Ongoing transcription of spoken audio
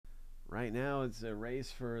Right now, it's a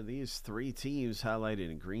race for these three teams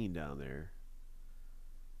highlighted in green down there.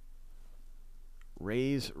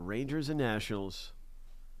 Rays, Rangers, and Nationals.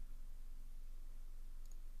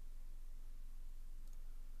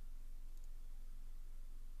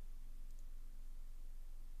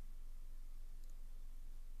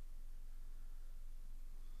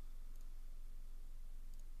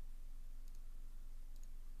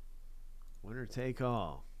 Winner take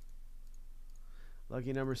all.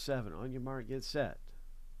 Lucky number 7. On your mark, get set.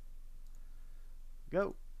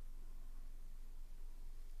 Go.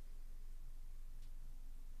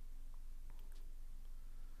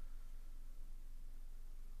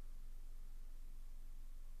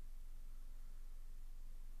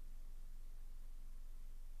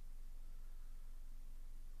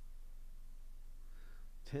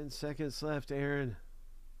 Ten seconds left, Aaron.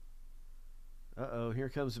 Uh-oh, here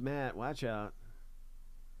comes Matt. Watch out.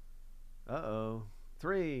 Uh-oh.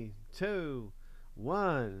 3, 2,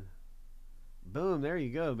 1. Boom, there you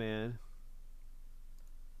go, man.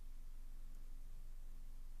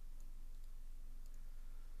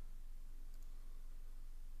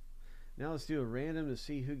 Now let's do a random to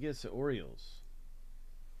see who gets the Orioles.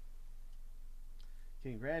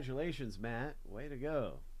 Congratulations, Matt. Way to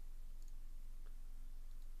go.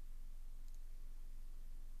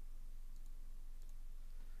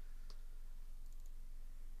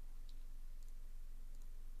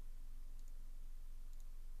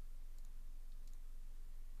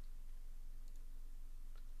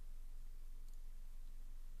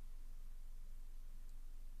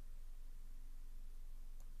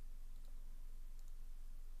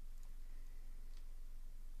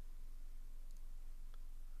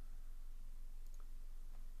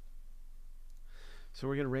 So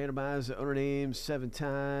we're going to randomize the owner names 7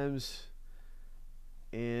 times.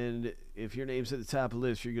 And if your name's at the top of the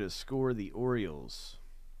list, you're going to score the Orioles.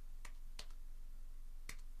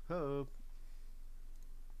 Hope.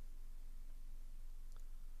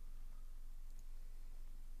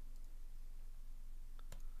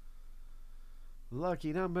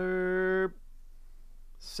 Lucky number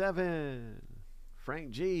 7. Frank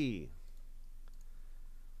G.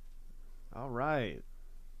 All right.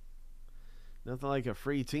 Nothing like a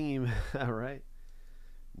free team. All right.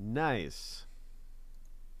 Nice.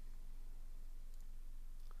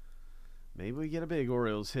 Maybe we get a big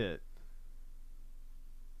Orioles hit.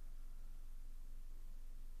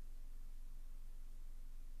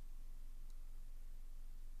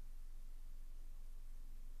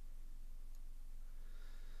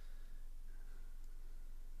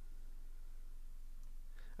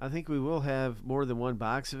 I think we will have more than one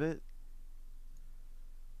box of it.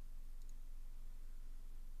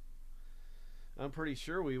 I'm pretty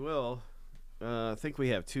sure we will. I think we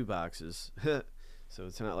have 2 boxes. So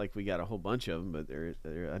it's not like we got a whole bunch of them, but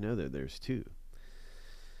I know that there's 2.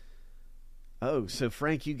 Oh, so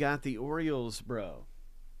Frank, you got the Orioles, bro.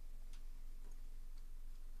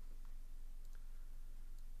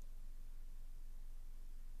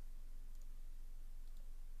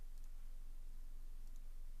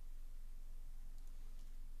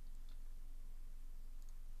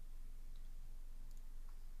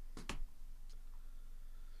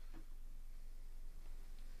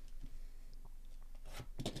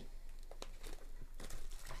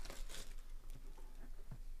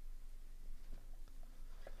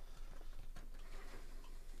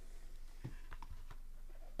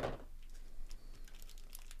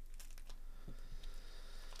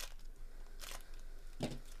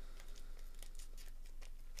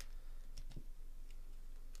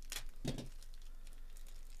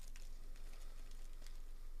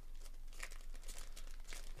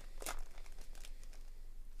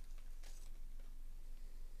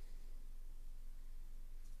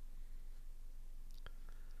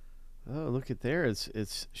 Oh, look at there.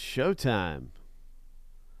 It's showtime.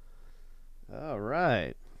 All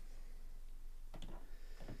right.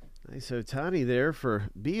 Nice Otani there for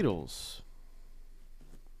Beatles.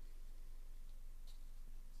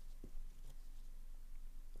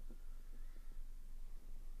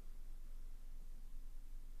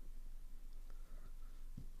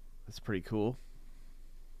 That's pretty cool.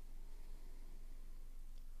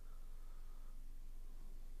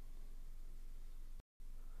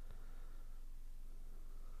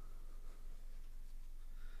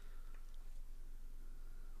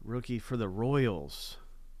 Rookie for the Royals.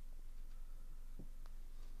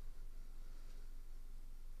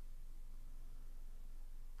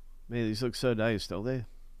 Man, these look so nice, don't they?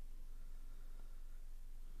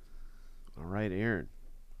 All right, Aaron.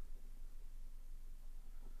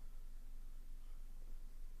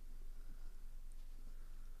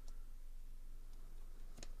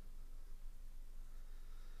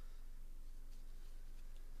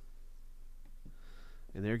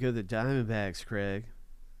 And there go the Diamondbacks, Craig.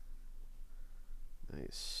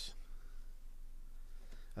 Nice.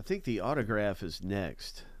 I think the autograph is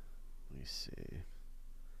next. Let me see.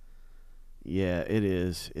 Yeah, it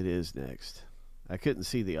is. It is next. I couldn't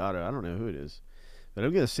see the auto. I don't know who it is. But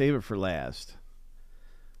I'm going to save it for last.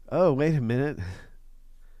 Oh, wait a minute.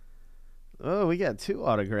 Oh, we got 2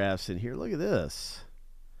 autographs in here. Look at this.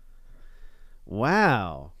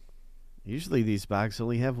 Wow. Usually these boxes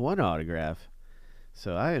only have 1 autograph.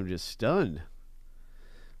 So I am just stunned.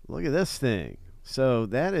 Look at this thing. So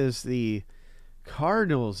that is the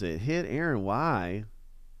Cardinals that hit Aaron Y.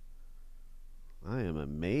 I am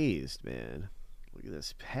amazed, man. Look at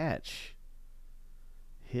this patch.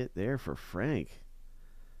 Hit there for Frank.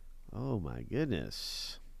 Oh, my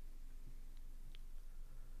goodness.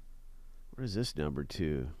 What is this number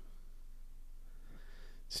to?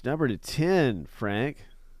 It's number to 10, Frank.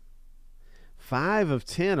 5 of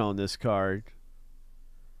 10 on this card.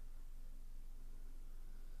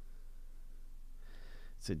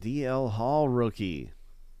 It's a DL Hall rookie.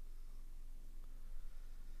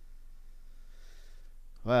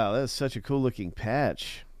 Wow, that's such a cool looking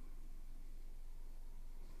patch.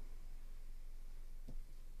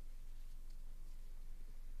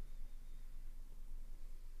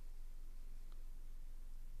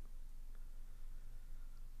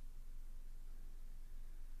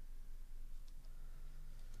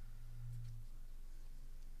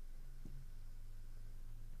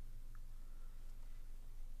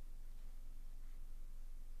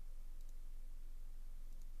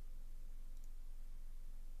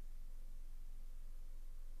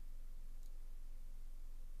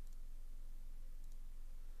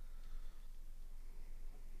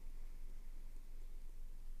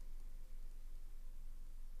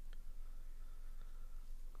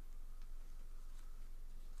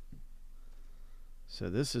 So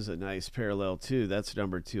this is a nice parallel too. That's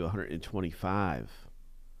number 225.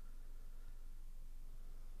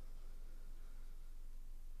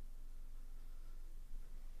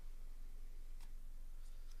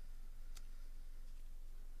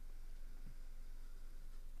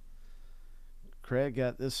 Craig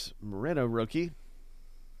got this Moreno rookie.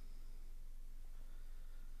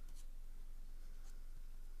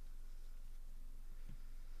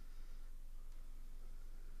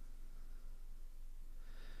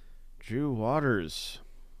 Drew Waters,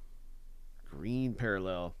 green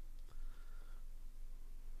parallel.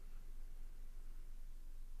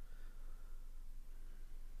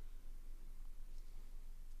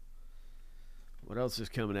 What else is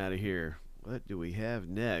coming out of here? What do we have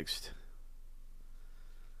next?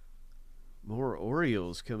 More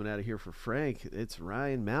Orioles coming out of here for Frank. It's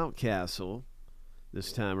Ryan Mountcastle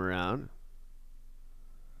this time around.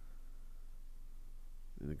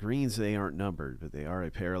 And the greens, they aren't numbered, but they are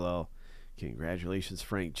a parallel. Congratulations,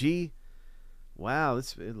 Frank G. Wow,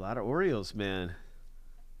 that's a lot of Orioles, man.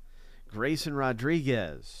 Grayson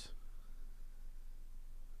Rodriguez.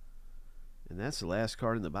 And that's the last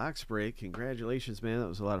card in the box break. Congratulations, man. That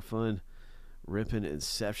was a lot of fun. Ripping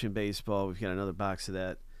Inception baseball. We've got another box of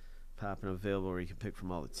that popping available where you can pick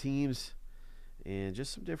from all the teams. And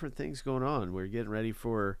just some different things going on. We're getting ready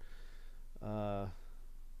for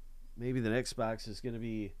maybe the next box is going to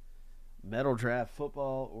be Metal Draft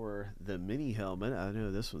Football or the mini helmet. I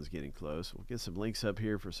know this one's getting close. We'll get some links up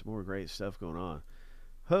here for some more great stuff going on.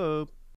 Hope.